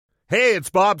Hey, it's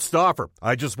Bob Stauffer.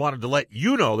 I just wanted to let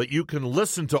you know that you can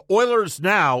listen to Oilers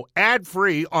Now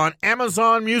ad-free on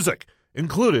Amazon Music,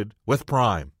 included with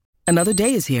Prime. Another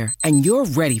day is here, and you're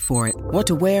ready for it. What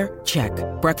to wear? Check.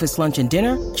 Breakfast, lunch, and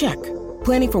dinner? Check.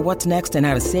 Planning for what's next and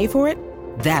how to save for it?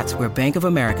 That's where Bank of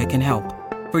America can help.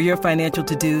 For your financial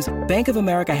to-dos, Bank of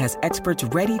America has experts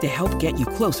ready to help get you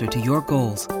closer to your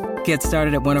goals. Get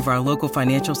started at one of our local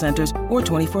financial centers or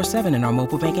 24/7 in our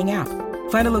mobile banking app.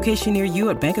 Find a location near you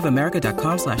at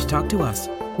bankofamerica.com/talktous.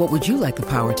 What would you like the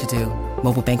power to do?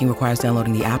 Mobile banking requires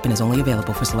downloading the app and is only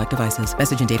available for select devices.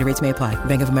 Message and data rates may apply.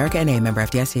 Bank of America N.A., member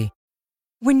FDIC.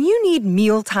 When you need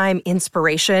mealtime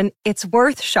inspiration, it's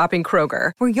worth shopping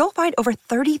Kroger, where you'll find over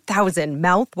 30,000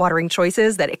 mouth-watering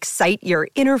choices that excite your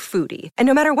inner foodie. And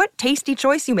no matter what tasty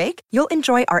choice you make, you'll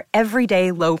enjoy our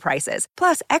everyday low prices,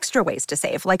 plus extra ways to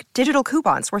save, like digital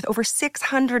coupons worth over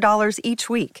 $600 each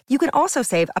week. You can also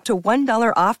save up to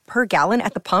 $1 off per gallon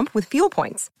at the pump with fuel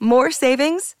points. More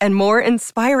savings and more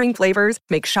inspiring flavors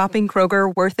make shopping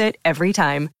Kroger worth it every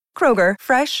time. Kroger,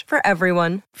 fresh for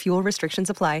everyone. Fuel restrictions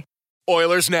apply.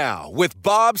 Oilers Now with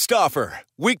Bob Stauffer.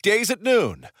 Weekdays at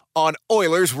noon on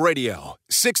Oilers Radio,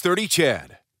 630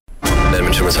 CHED.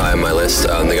 Edmonton was high on my list.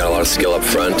 They got a lot of skill up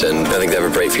front, and I think they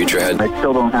have a bright future ahead. I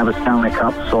still don't have a Stanley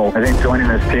Cup, so I think joining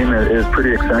this team is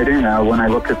pretty exciting when I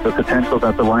look at the potential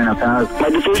that the lineup has. My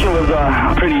decision was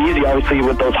pretty easy, obviously,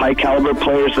 with those high-caliber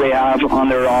players they have on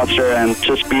their roster, and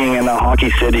just being in a hockey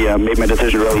city made my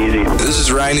decision really easy. This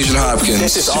is Ryan Nugent-Hopkins.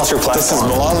 This is Oscar Platform. This is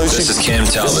Milan Lucic. This is Cam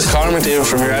Talbot. This is Connor McDavid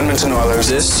from your Edmonton Oilers.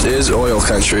 This is Oil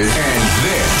Country. And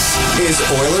this is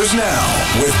Oilers Now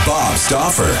with Bob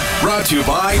Stauffer. Brought to you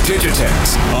by Digitex.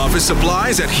 Office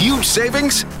supplies at huge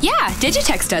savings? Yeah,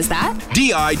 Digitex does that.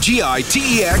 digitex.ca.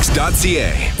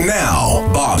 Now,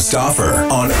 Bob Stauffer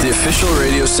on the official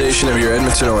radio station of your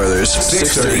Edmonton Oilers,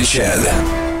 630 CHED.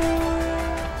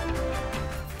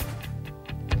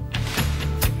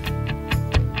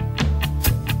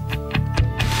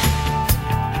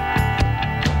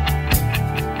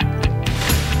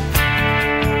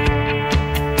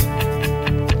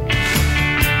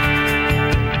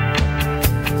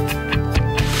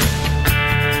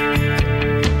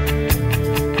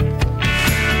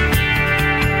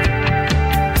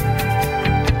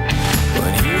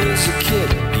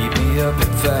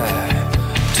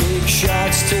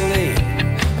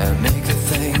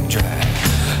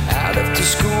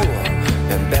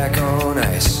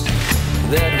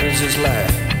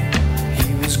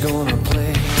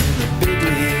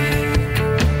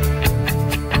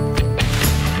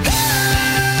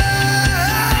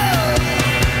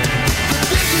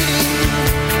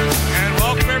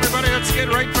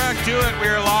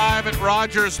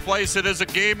 Place. It is a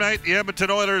game night. The Edmonton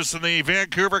Oilers and the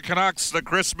Vancouver Canucks. The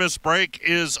Christmas break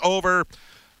is over.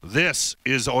 This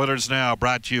is Oilers Now,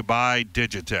 brought to you by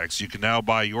Digitex. You can now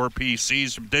buy your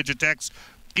PCs from Digitex.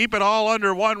 Keep it all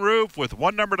under one roof with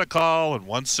one number to call and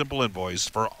one simple invoice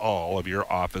for all of your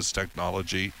office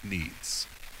technology needs.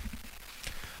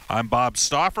 I'm Bob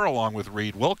Stauffer, along with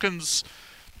Reed Wilkins,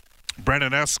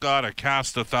 Brendan Escott, a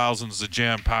cast of thousands, a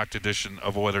jam-packed edition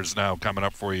of Oilers Now coming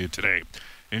up for you today,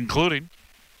 including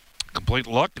complete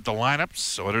look at the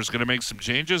lineups. Oilers going to make some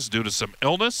changes due to some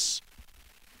illness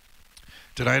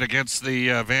tonight against the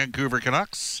Vancouver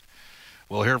Canucks.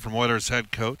 We'll hear from Oilers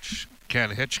head coach Ken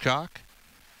Hitchcock,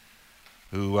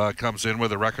 who comes in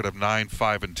with a record of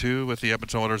 9-5-2 with the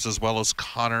Edmonton Oilers, as well as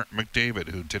Connor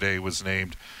McDavid, who today was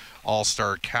named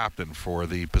All-Star Captain for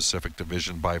the Pacific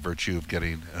Division by virtue of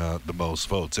getting the most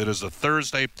votes. It is a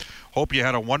Thursday. Hope you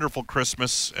had a wonderful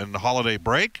Christmas and holiday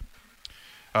break.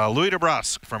 Louis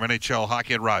DeBrusque from NHL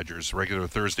Hockey at Rogers, regular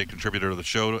Thursday contributor to the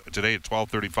show today at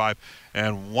 12:35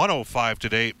 and 1:05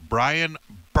 today. Brian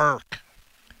Burke.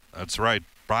 That's right,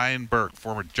 Brian Burke,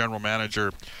 former general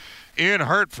manager in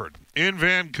Hartford, in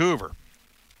Vancouver,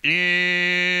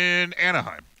 in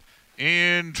Anaheim,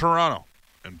 in Toronto,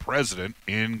 and president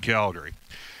in Calgary.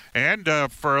 And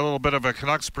for a little bit of a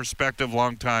Canucks perspective,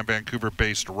 longtime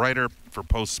Vancouver-based writer for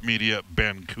Post Media,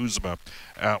 Ben Kuzma,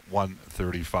 at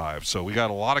 1:35. So we got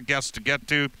a lot of guests to get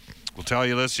to. We'll tell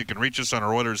you this. You can reach us on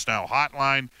our Oilers Now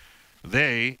hotline.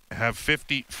 They have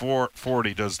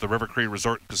 5440, does the River Cree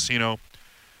Resort Casino,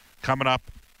 coming up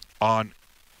on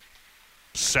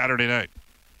Saturday night.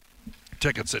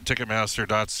 Tickets at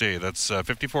Ticketmaster.ca. That's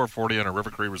 5440 on our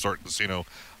River Cree Resort Casino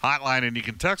hotline. And you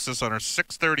can text us on our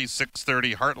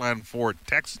 630-630 Heartland Ford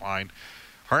text line.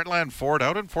 Heartland Ford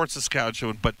out in Fort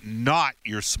Saskatchewan, but not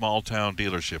your small-town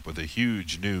dealership with a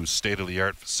huge new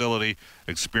state-of-the-art facility.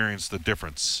 Experience the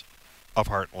difference of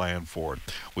Heartland Ford.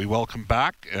 We welcome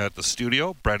back at the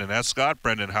studio Brendan Escott.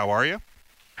 Brendan, how are you?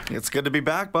 It's good to be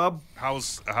back, Bob. How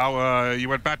you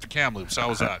went back to Kamloops? How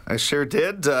was that? I sure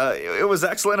did. It was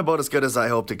excellent, about as good as I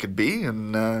hoped it could be.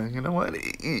 And you know what?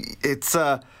 It's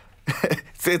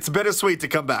bittersweet to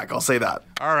come back. I'll say that.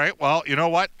 All right. Well, you know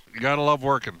what? You got to love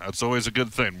working. That's always a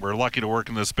good thing. We're lucky to work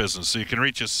in this business. So you can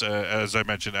reach us, as I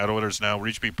mentioned, at Oilers Now.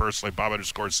 Reach me personally,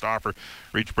 Bob_Stauffer.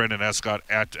 Reach Brendan Escott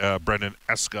at Brendan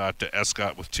Escott,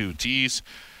 Escott with 2 T's.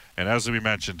 And as we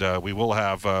mentioned, we will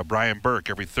have Brian Burke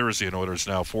every Thursday in Oilers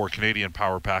Now for Canadian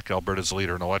Power Pack, Alberta's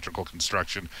leader in electrical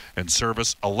construction and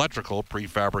service, electrical,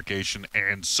 prefabrication,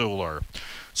 and solar.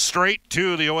 Straight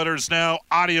to the Oilers Now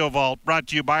Audio Vault, brought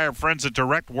to you by our friends at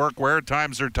Direct Workwear.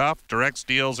 Times are tough. Direct's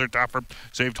deals are tougher.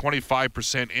 Save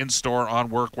 25% in-store on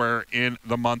workwear in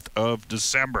the month of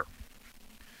December,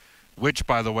 which,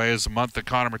 by the way, is a month that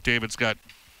Connor McDavid's got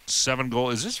 7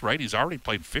 goals. Is this right? He's already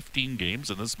played 15 games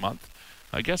in this month.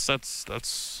 I guess I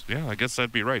guess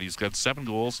that'd be right. He's got 7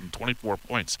 goals and 24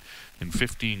 points in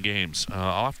 15 games.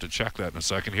 I'll have to check that in a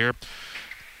second here.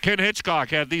 Ken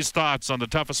Hitchcock had these thoughts on the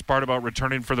toughest part about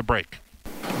returning for the break.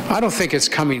 I don't think it's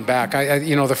coming back.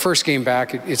 The first game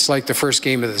back, it's like the first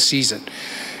game of the season.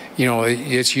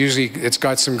 It's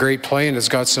got some great play and it's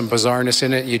got some bizarreness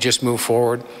in it. You just move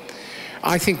forward.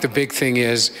 I think the big thing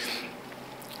is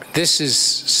this is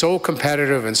so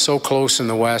competitive and so close in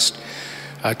the West.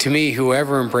 To me,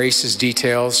 whoever embraces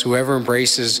details, whoever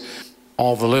embraces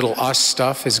all the little us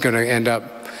stuff is going to end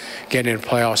up getting a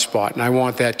playoff spot. And I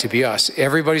want that to be us.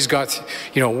 Everybody's got,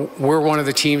 we're one of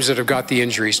the teams that have got the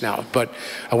injuries now. But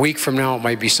a week from now, it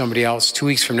might be somebody else. 2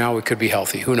 weeks from now, we could be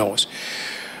healthy. Who knows?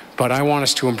 But I want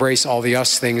us to embrace all the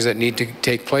us things that need to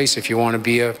take place if you want to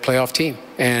be a playoff team.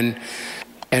 And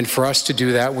for us to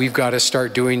do that, we've got to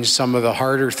start doing some of the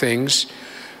harder things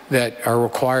that are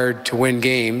required to win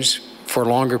games for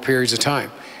longer periods of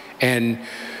time. And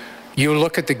you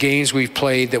look at the games we've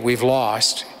played that we've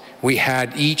lost, we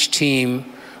had each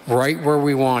team right where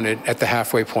we wanted at the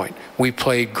halfway point. We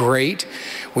played great.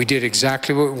 We did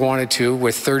exactly what we wanted to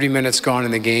with 30 minutes gone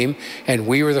in the game, and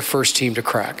we were the first team to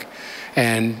crack.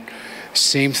 And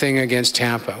same thing against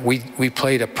Tampa. We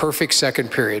played a perfect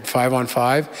second period,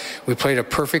 5-on-5. We played a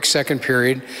perfect second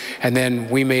period, and then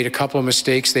we made a couple of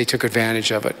mistakes. They took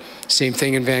advantage of it. Same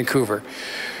thing in Vancouver.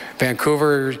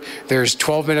 There's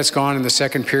 12 minutes gone in the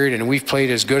second period, and we've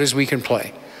played as good as we can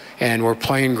play. And we're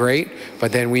playing great,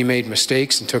 but then we made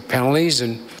mistakes and took penalties,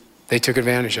 and they took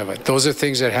advantage of it. Those are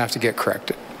things that have to get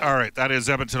corrected. All right, that is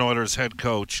Edmonton Oilers head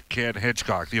coach Ken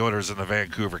Hitchcock, the Oilers and the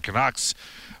Vancouver Canucks.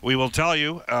 We will tell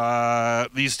you,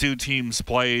 these two teams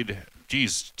played,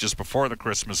 just before the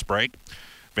Christmas break.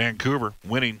 Vancouver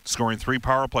winning, scoring 3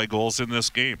 power play goals in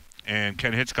this game. And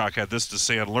Ken Hitchcock had this to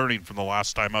say on learning from the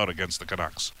last time out against the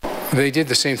Canucks. They did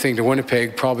the same thing to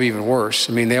Winnipeg, probably even worse.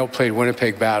 I mean, they outplayed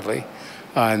Winnipeg badly,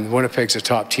 and Winnipeg's a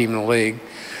top team in the league.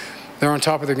 They're on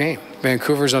top of their game.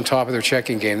 Vancouver's on top of their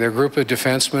checking game. Their group of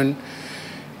defensemen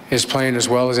is playing as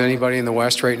well as anybody in the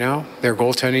West right now. Their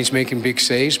goaltending's making big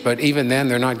saves, but even then,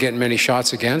 they're not getting many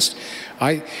shots against.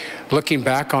 Looking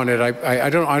back on it, I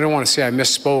don't want to say I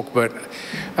misspoke, but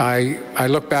I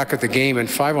look back at the game, and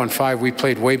 5-on-5, we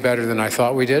played way better than I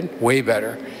thought we did, way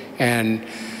better. And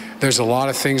there's a lot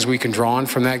of things we can draw on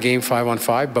from that game,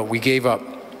 5-on-5, but we gave up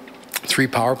 3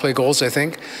 power play goals, I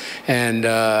think, and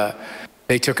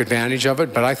they took advantage of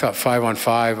it. But I thought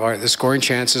 5-on-5, the scoring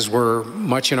chances were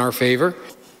much in our favor,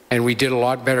 and we did a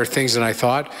lot better things than I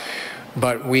thought.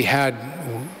 But we had,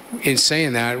 in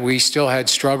saying that, we still had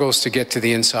struggles to get to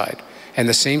the inside. And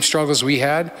the same struggles we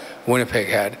had, Winnipeg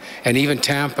had. And even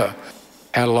Tampa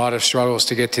had a lot of struggles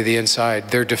to get to the inside.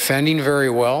 They're defending very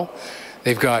well.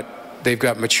 They've got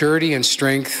maturity and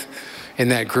strength in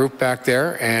that group back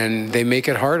there, and they make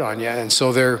it hard on you. And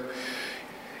so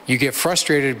you get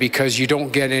frustrated because you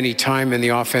don't get any time in the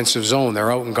offensive zone. They're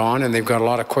out and gone, and they've got a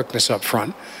lot of quickness up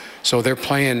front. So they're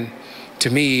playing,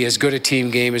 to me, as good a team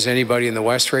game as anybody in the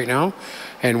West right now,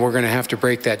 and we're going to have to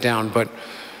break that down. But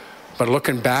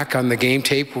looking back on the game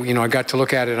tape, I got to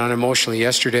look at it unemotionally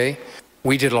yesterday.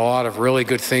 We did a lot of really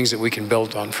good things that we can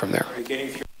build on from there.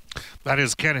 That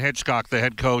is Ken Hitchcock, the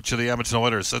head coach of the Edmonton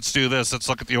Oilers. Let's do this. Let's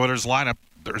look at the Oilers lineup.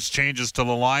 There's changes to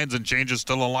the lines and changes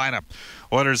to the lineup.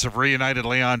 Oilers have reunited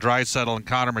Leon Draisaitl and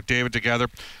Connor McDavid together.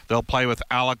 They'll play with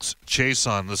Alex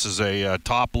Chiasson. This is a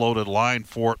top-loaded line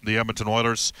for the Edmonton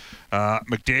Oilers.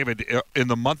 McDavid, in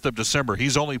the month of December,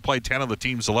 he's only played 10 of the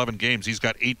team's 11 games. He's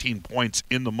got 18 points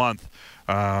in the month.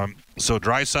 So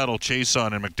Draisaitl,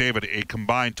 Chiasson, and McDavid, a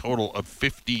combined total of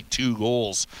 52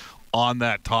 goals on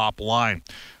that top line.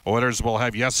 Oilers will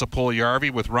have Jesse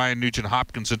Puljujärvi with Ryan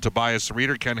Nugent-Hopkins and Tobias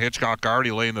Reeder. Ken Hitchcock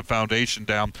already laying the foundation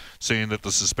down, saying that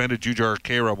the suspended Jujhar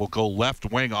Khaira will go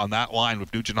left wing on that line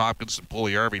with Nugent-Hopkins and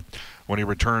Puljujärvi when he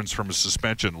returns from his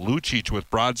suspension. Lucic with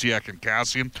Brodziak and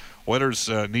Kassian. Oilers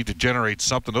need to generate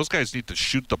something. Those guys need to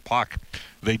shoot the puck.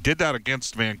 They did that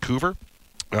against Vancouver.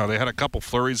 They had a couple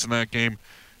flurries in that game,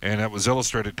 and that was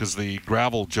illustrated because the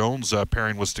Gravel-Jones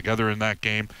pairing was together in that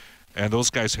game. And those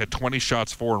guys had 20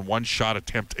 shots for and 1 shot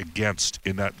attempt against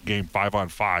in that game,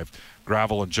 5-on-5,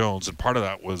 Gravel and Jones. And part of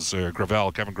that was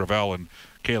Kevin Gravel and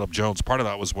Caleb Jones. Part of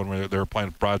that was when they were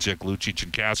playing Brodziak, Lucic,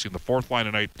 and Kassian. The fourth line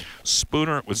tonight,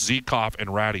 Spooner with Zykov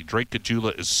and Ratty. Drake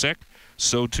Caggiula is sick.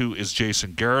 So too is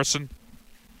Jason Garrison.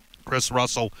 Chris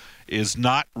Russell is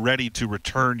not ready to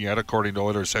return yet, according to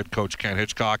Oilers head coach Ken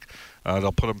Hitchcock.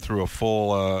 They'll put him through a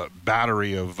full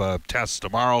battery of tests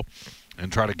tomorrow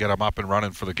and try to get him up and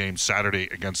running for the game Saturday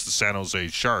against the San Jose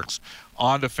Sharks.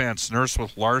 On defense, Nurse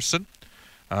with Larson.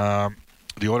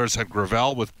 The Oilers had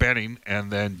Gravel with Benning,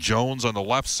 and then Jones on the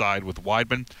left side with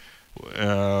Wideman.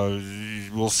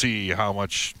 We'll see how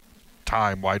much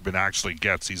time Wideman actually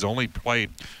gets. He's only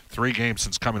played 3 games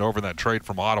since coming over in that trade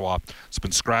from Ottawa. He's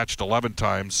been scratched 11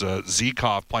 times.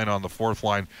 Zykov, playing on the fourth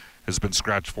line, has been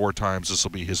scratched 4 times. This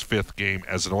will be his 5th game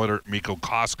as an Oiler. Mikko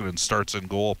Koskinen starts in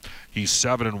goal. He's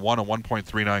 7-1, a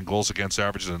 1.39 goals against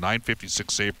average, and a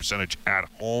 .956 save percentage at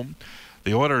home.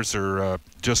 The Oilers are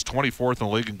just 24th in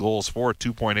the league in goals for,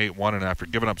 2.81, and after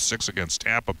giving up 6 against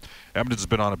Tampa, Edmonton's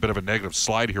been on a bit of a negative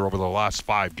slide here over the last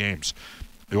 5 games.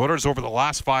 The Oilers over the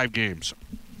last 5 games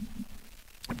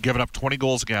have given up 20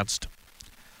 goals against,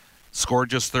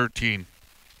 scored just 13,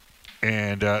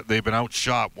 and they've been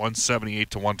outshot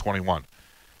 178-121,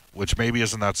 which maybe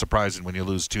isn't that surprising when you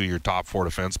lose 2 of your top 4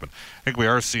 defensemen. I think we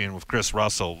are seeing with Chris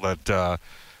Russell that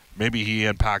maybe he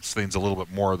impacts things a little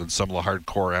bit more than some of the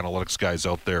hardcore analytics guys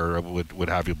out there would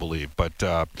have you believe.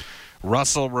 But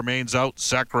Russell remains out,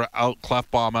 Sekera out,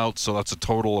 Klefbom out, so that's a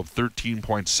total of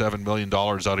 $13.7 million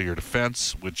out of your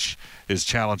defense, which is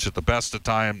challenged at the best of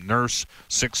time. Nurse,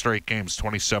 6 straight games,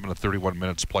 27 to 31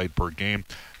 minutes played per game.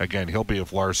 Again, he'll be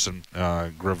with Larson,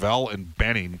 Gravel and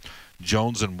Benning,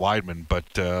 Jones and Wideman, but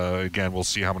again, we'll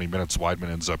see how many minutes Wideman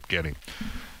ends up getting.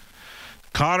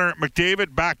 Connor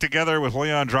McDavid back together with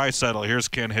Leon Draisaitl. Here's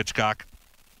Ken Hitchcock.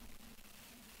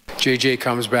 JJ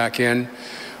comes back in.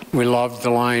 We loved the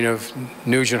line of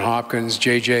Nugent Hopkins,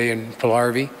 JJ, and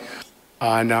Puljujärvi.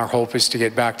 And our hope is to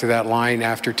get back to that line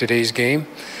after today's game.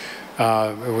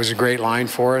 It was a great line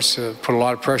for us. Put a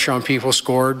lot of pressure on people,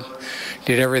 scored,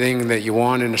 did everything that you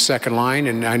want in a second line.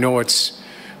 And I know it's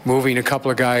moving a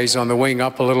couple of guys on the wing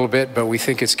up a little bit, but we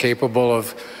think it's capable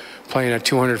of playing a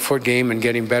 200-foot game and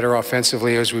getting better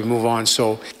offensively as we move on.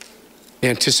 So the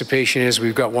anticipation is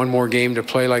we've got one more game to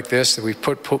play like this, that we've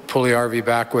put Puljujärvi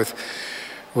back with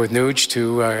Nuge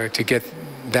to get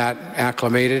that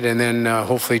acclimated, and then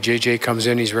hopefully JJ comes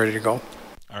in, he's ready to go.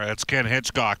 All right, that's Ken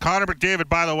Hitchcock. Connor McDavid,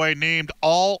 by the way, named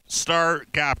All-Star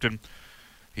Captain.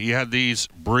 He had these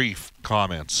brief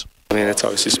comments. I mean, it's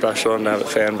obviously special, and to have it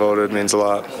fan voted means a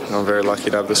lot. I'm very lucky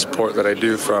to have the support that I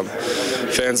do from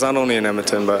fans, not only in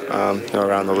Edmonton, but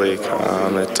around the league.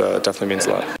 It definitely means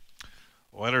a lot.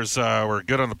 Oilers were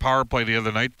good on the power play the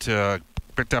other night.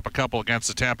 Picked up a couple against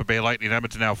the Tampa Bay Lightning.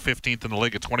 Edmonton now 15th in the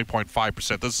league at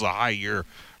 20.5%. This is a high year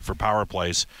for power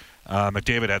plays.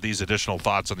 McDavid had these additional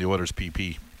thoughts on the Oilers'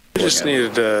 PP. We just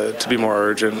needed to be more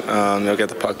urgent, get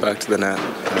the puck back to the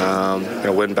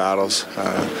net, win battles.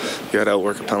 You got to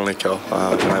outwork a penalty kill.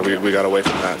 We got away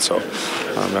from that, so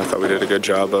I thought we did a good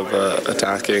job of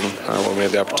attacking when we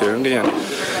had the opportunity,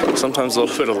 and sometimes a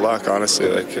little bit of luck, honestly.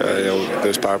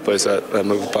 There's power plays that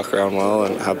move the puck around well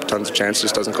and have tons of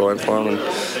chances, doesn't go in for them,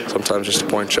 and sometimes just a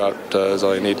point shot is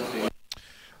all you need.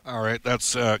 All right,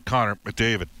 that's Connor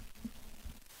McDavid.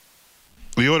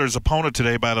 The Oilers' opponent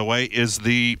today, by the way, is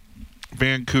the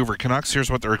Vancouver Canucks.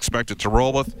 Here's what they're expected to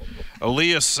roll with.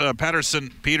 Elias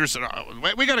Peterson.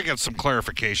 We got to get some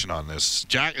clarification on this.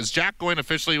 Is Jack going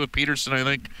officially with Peterson, I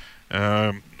think?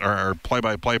 Our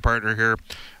play-by-play partner here.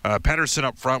 Peterson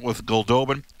up front with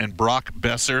Goldobin and Brock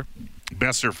Besser.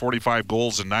 Besser, 45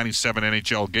 goals in 97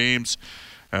 NHL games.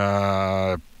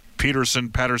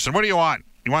 Peterson. What do you want?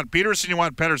 You want Peterson? You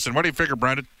want Peterson? What do you figure,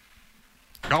 Brendan?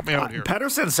 Help me out here.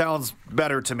 Pedersen sounds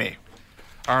better to me.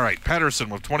 All right,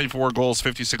 Pedersen with 24 goals,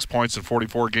 56 points in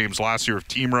 44 games last year of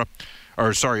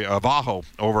Vaho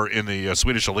over in the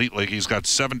Swedish Elite League. He's got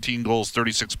 17 goals,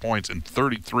 36 points in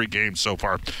 33 games so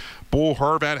far. Bo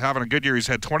Horvat having a good year. He's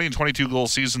had 20 and 22 goal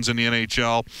seasons in the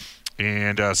NHL.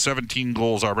 And 17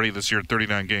 goals already this year in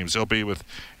 39 games. He'll be with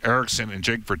Eriksson and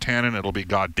Jake Virtanen. It'll be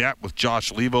Gaudette with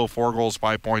Josh Levo, 4 goals,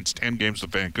 5 points, 10 games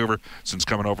with Vancouver since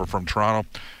coming over from Toronto.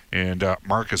 And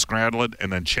Marcus Granlund,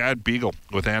 and then Chad Beagle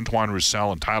with Antoine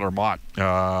Roussel and Tyler Mott.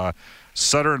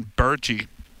 Sutter and Berchi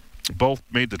both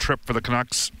made the trip for the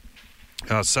Canucks.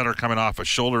 Sutter coming off a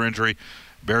shoulder injury.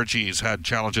 Berchi's had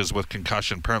challenges with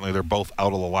concussion. Apparently, they're both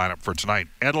out of the lineup for tonight.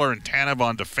 Edler and Tanev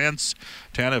on defense.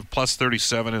 Tanev plus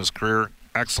 37 in his career.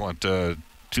 Excellent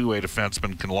two-way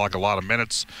defenseman, can log a lot of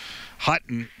minutes.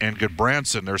 Hutton and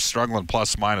Goodbranson, they're struggling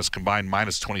plus-minus, combined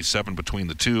minus 27 between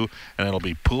the two. And it'll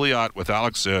be Pouliot with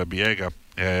Alex Biega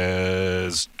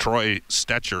as Troy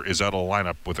Stetcher is out of the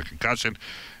lineup with a concussion.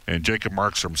 And Jacob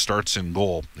Markstrom starts in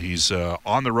goal. He's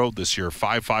on the road this year,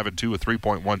 5-5-2 with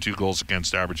 3.12 goals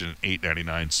against average and an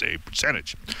 .899 save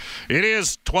percentage. It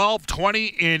is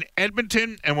 12:20 in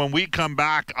Edmonton, and when we come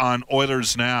back on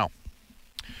Oilers Now,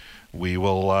 we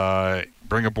will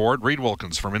bring aboard Reed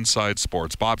Wilkins from Inside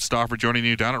Sports. Bob Stauffer joining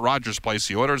you down at Rogers Place,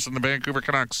 the Oilers and the Vancouver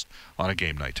Canucks on a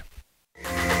game night.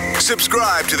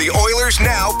 Subscribe to the Oilers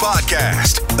Now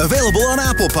podcast. Available on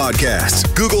Apple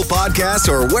Podcasts, Google Podcasts,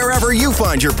 or wherever you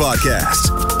find your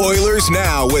podcasts. Oilers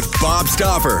Now with Bob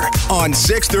Stauffer on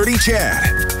 630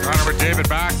 CHED. Connor McDavid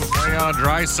back with Leon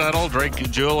Draisaitl, Drake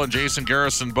Caggiula, and Jason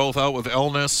Garrison both out with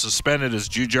illness. Suspended as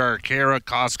Jujhar Khaira.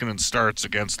 Koskinen starts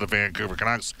against the Vancouver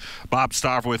Canucks. Bob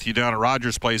Stauffer with you down at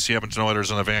Rogers Place, the Edmonton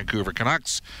Oilers and the Vancouver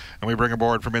Canucks. And we bring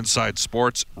aboard from Inside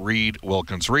Sports, Reed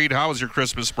Wilkins. Reed, how was your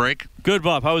Christmas break? Good,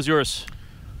 Bob. How was yours?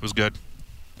 It was good.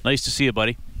 Nice to see you,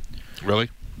 buddy. Really?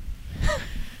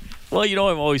 Well, you know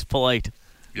I'm always polite.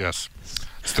 Yes.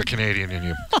 It's the Canadian in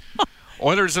you.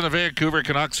 Oilers and the Vancouver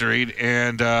Canucks, Reed.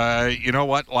 And you know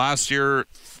what? Last year,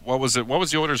 what was it? What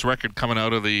was the Oilers' record coming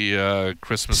out of the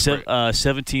Christmas break?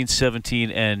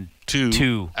 17-17 and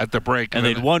 2 at the break. And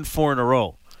they'd won 4 in a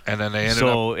row. And then they ended up.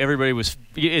 So everybody was.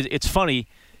 It's funny.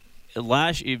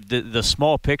 The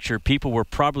small picture, people were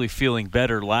probably feeling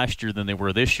better last year than they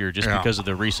were this year just because of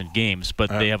the recent games. But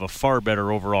they have a far better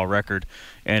overall record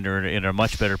and are in a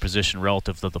much better position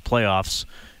relative to the playoffs.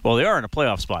 Well, they are in a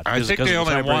playoff spot. I think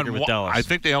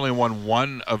they only won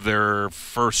one of their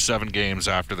first 7 games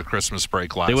after the Christmas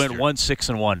break last year. They went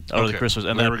 1-6-1 out of the Christmas,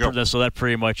 and so that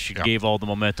pretty much gave all the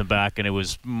momentum back, and it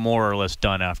was more or less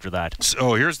done after that.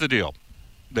 So here's the deal.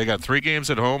 They got 3 games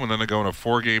at home, and then they go on a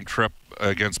 4-game trip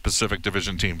against Pacific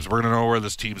Division teams. We're going to know where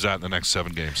this team's at in the next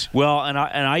 7 games. Well, and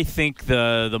I think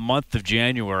the month of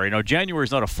January. Now, January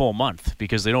is not a full month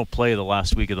because they don't play the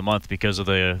last week of the month because of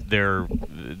the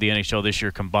NHL this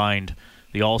year combined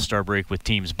the All-Star break with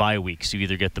teams' bye weeks. You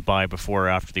either get the bye before or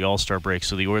after the All-Star break,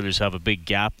 so the Oilers have a big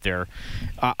gap there.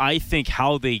 I think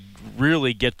how they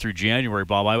really get through January,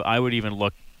 Bob, I would even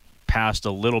look past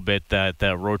a little bit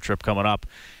that road trip coming up.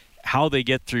 How they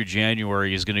get through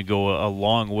January is going to go a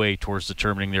long way towards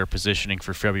determining their positioning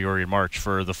for February and March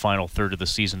for the final third of the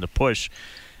season to push,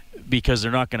 because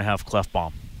they're not going to have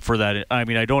Klefbom for that. I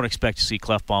mean, I don't expect to see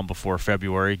Klefbom before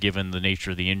February, given the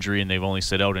nature of the injury, and they've only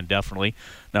sit out indefinitely.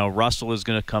 Now, Russell is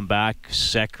going to come back.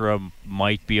 Sekera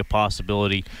might be a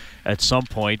possibility at some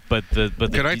point, but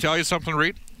Can I tell you something,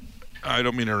 Reed? I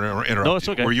don't mean to interrupt. No, it's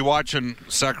okay. Were you watching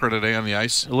Sekera today on the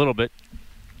ice? A little bit.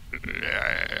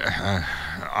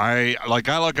 I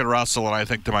look at Russell and I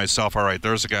think to myself, all right,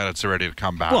 there's a guy that's ready to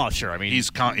come back. Well, sure. I mean, he's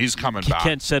coming back.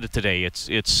 Kent said it today.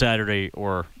 It's Saturday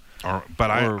but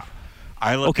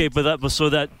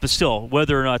still,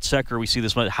 whether or not Sekera we see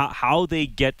this month, how they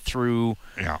get through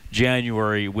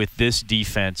January with this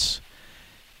defense,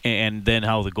 and then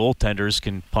how the goaltenders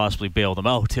can possibly bail them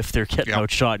out if they're getting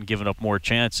outshot and giving up more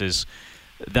chances.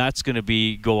 That's going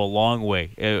to go a long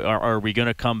way. Are we going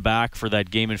to come back for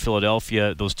that game in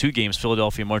Philadelphia, those 2 games,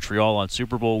 Philadelphia-Montreal on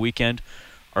Super Bowl weekend?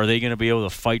 Are they going to be able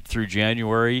to fight through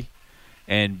January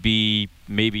and be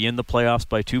maybe in the playoffs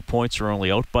by 2 points or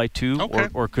only out by 2? Okay.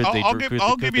 Or could they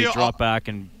drop back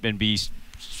and be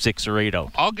 6 or 8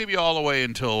 out? I'll give you all the way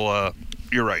until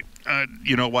you're right.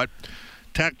 You know what?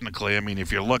 Technically, I mean,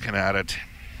 if you're looking at it,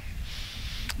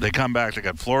 they come back. They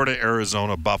got Florida,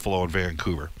 Arizona, Buffalo, and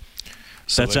Vancouver.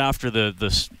 So that's after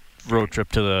the road trip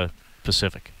to the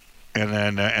Pacific,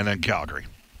 and then Calgary,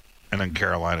 and then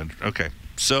Carolina. Okay,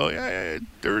 so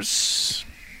there's.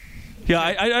 Yeah,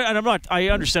 I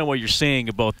understand what you're saying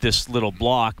about this little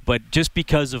block, but just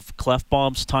because of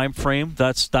Klefbom's time frame,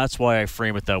 that's why I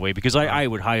frame it that way, because I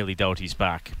would highly doubt he's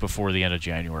back before the end of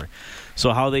January.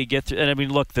 So how they get through, and I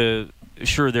mean, look,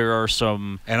 sure there are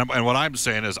some. And what I'm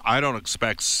saying is I don't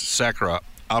expect Sekera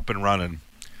up and running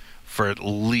for at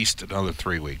least another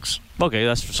 3 weeks.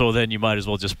 Okay, so then you might as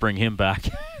well just bring him back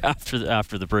after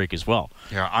the break as well.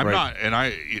 Yeah, I'm not, and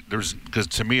because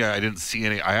to me I haven't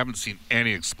seen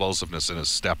any explosiveness in his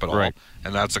step at all,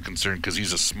 and that's a concern because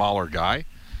he's a smaller guy,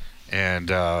 and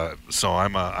so I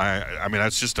mean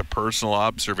that's just a personal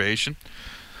observation.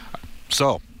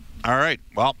 So, all right,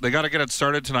 well they got to get it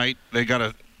started tonight.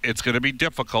 It's going to be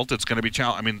difficult. It's going to be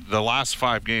challenging. I mean, the last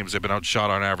 5 games they've been outshot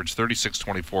on average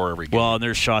 36-24 every game. Well, and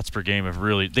their shots per game have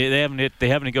really they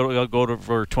haven't go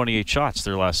over 28 shots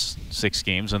their last 6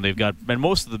 games, and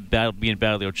most of the being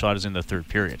badly outshot is in the third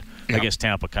period. Yeah. I guess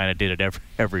Tampa kind of did it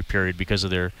every period because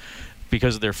of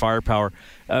their firepower.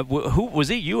 Who was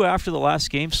it? You after the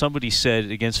last game? Somebody said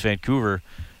against Vancouver.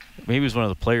 Maybe it was one of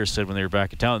the players said when they were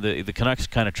back in town. The Canucks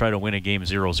kind of try to win a game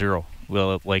 0-0.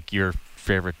 Well, like your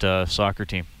favorite soccer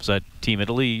team. Was that Team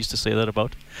Italy you used to say that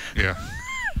about? Yeah.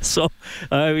 So,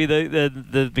 I mean,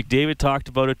 the McDavid talked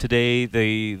about it today.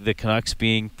 The Canucks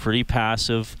being pretty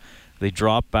passive. They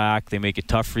drop back. They make it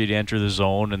tough for you to enter the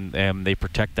zone, and they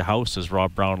protect the house, as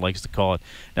Rob Brown likes to call it.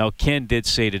 Now, Ken did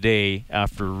say today,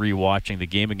 after rewatching the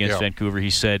game against Vancouver, he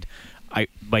said,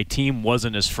 my team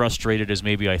wasn't as frustrated as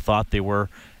maybe I thought they were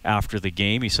after the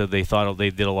game. He said they thought they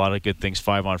did a lot of good things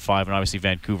 5-on-5, and obviously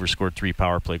Vancouver scored 3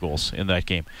 power play goals in that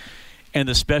game. And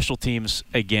the special teams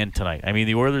again tonight. I mean,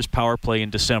 the Oilers' power play in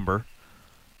December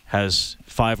has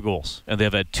 5 goals, and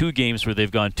they've had 2 games where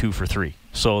they've gone 2 for 3.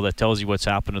 So that tells you what's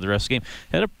happened to the rest of the game.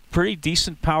 They had a pretty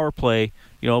decent power play,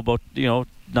 about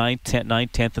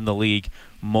 9/10 in the league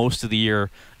most of the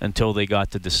year until they got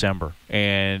to December.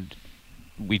 And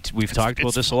we've talked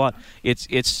about this a lot.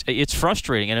 It's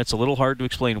frustrating, and it's a little hard to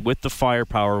explain with the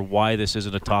firepower why this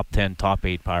isn't a top 10, top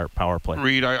 8 power play.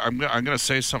 Reed, I'm going to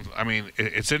say something. I mean,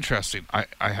 it's interesting. I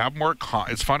have more.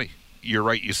 It's funny. You're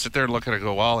right. You sit there and look at it and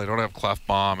go, well, I don't have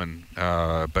Klefbom,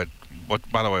 and but what?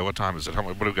 By the way, what time is it?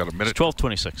 What have we got? A minute? It's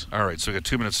 12:26. All right, so we got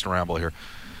 2 minutes to ramble here.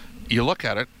 You look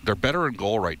at it; they're better in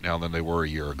goal right now than they were a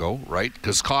year ago, right?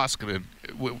 Because Koskinen,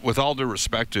 with all due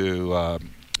respect to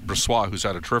Brossoit, who's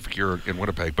had a terrific year in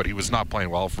Winnipeg, but he was not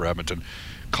playing well for Edmonton.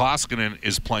 Koskinen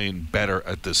is playing better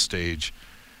at this stage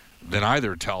than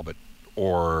either Talbot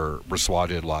or Brossoit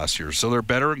did last year. So they're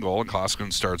better in goal, and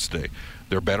Koskinen starts today.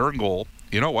 They're better in goal.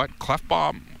 You know what?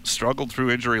 Klefbom struggled through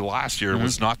injury last year. It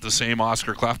was not the same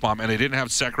Oscar Klefbom, and they didn't have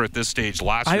Sekera at this stage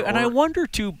last year. And I wonder,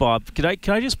 too, Bob, can I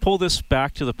just pull this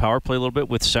back to the power play a little bit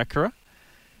with Sekera?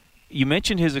 You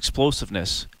mentioned his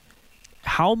explosiveness.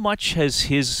 How much has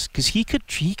because he could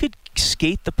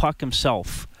skate the puck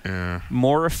himself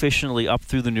more efficiently up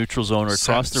through the neutral zone or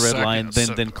across the red line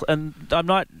than and I'm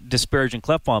not disparaging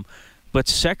Klefbom, but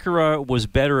Sekera was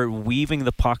better at weaving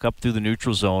the puck up through the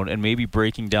neutral zone and maybe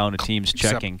breaking down a team's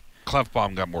checking.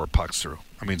 Klefbom got more pucks through.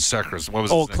 I mean, Sekera's what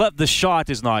was his name? The shot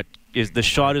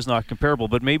is not comparable,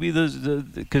 but maybe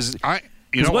because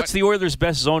what's the Oilers'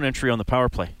 best zone entry on the power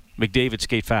play? McDavid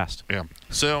skate fast. Yeah.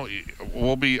 So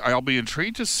I'll be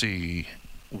intrigued to see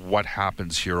what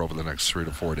happens here over the next 3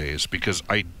 to 4 days, because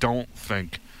I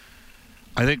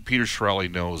think Peter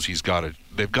Chiarelli knows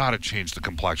they've got to change the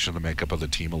complexion, the makeup of the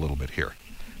team a little bit here.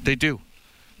 They do.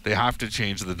 They have to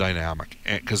change the dynamic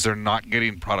because they're not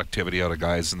getting productivity out of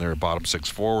guys in their bottom 6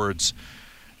 forwards.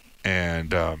 And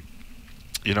do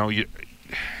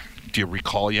you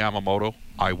recall Yamamoto?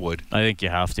 I would. I think you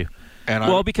have to.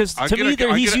 And because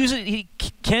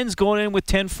Ken's going in with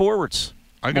 10 forwards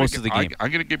most of the game. I'm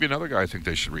going to give you another guy I think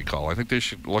they should recall. I think they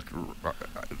should look.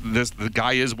 The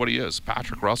guy is what he is.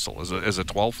 Patrick Russell is a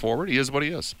 12 forward. He is what he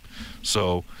is.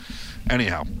 So,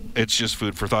 anyhow, it's just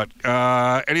food for thought.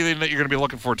 Anything that you're going to be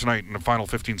looking for tonight in the final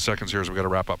 15 seconds here as we got to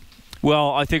wrap up?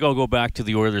 Well, I think I'll go back to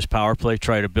the Oilers' power play,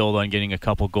 try to build on getting a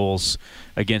couple goals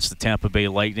against the Tampa Bay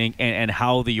Lightning, and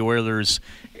how the Oilers.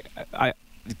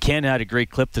 Ken had a great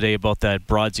clip today about that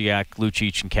Brodziak,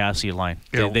 Lucic, and Kassian line.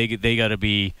 Yeah. They got to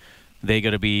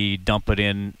be dump it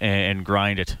in and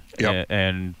grind it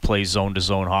and play zone to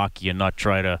zone hockey and not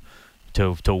try to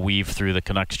weave through the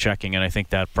Canucks checking. And I think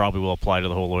that probably will apply to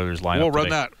the whole Oilers lineup. We'll run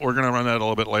that. We're going to run that a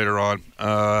little bit later on.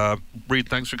 Reed,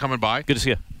 thanks for coming by. Good to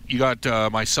see you. You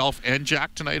got myself and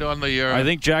Jack tonight on the. I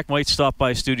think Jack might stop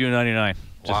by Studio 99.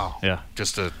 Wow.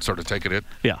 Just to sort of take it in.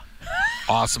 Yeah.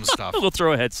 Awesome stuff. We'll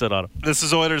throw a headset on him. This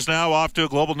is Oilers Now, off to a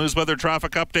global news weather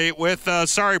traffic update with,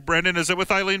 Brendan, is it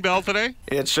with Eileen Bell today?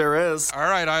 It sure is. All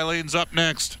right, Eileen's up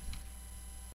next.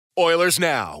 Oilers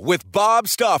Now with Bob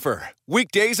Stauffer.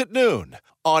 Weekdays at noon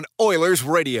on Oilers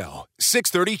Radio,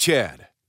 630 CHED.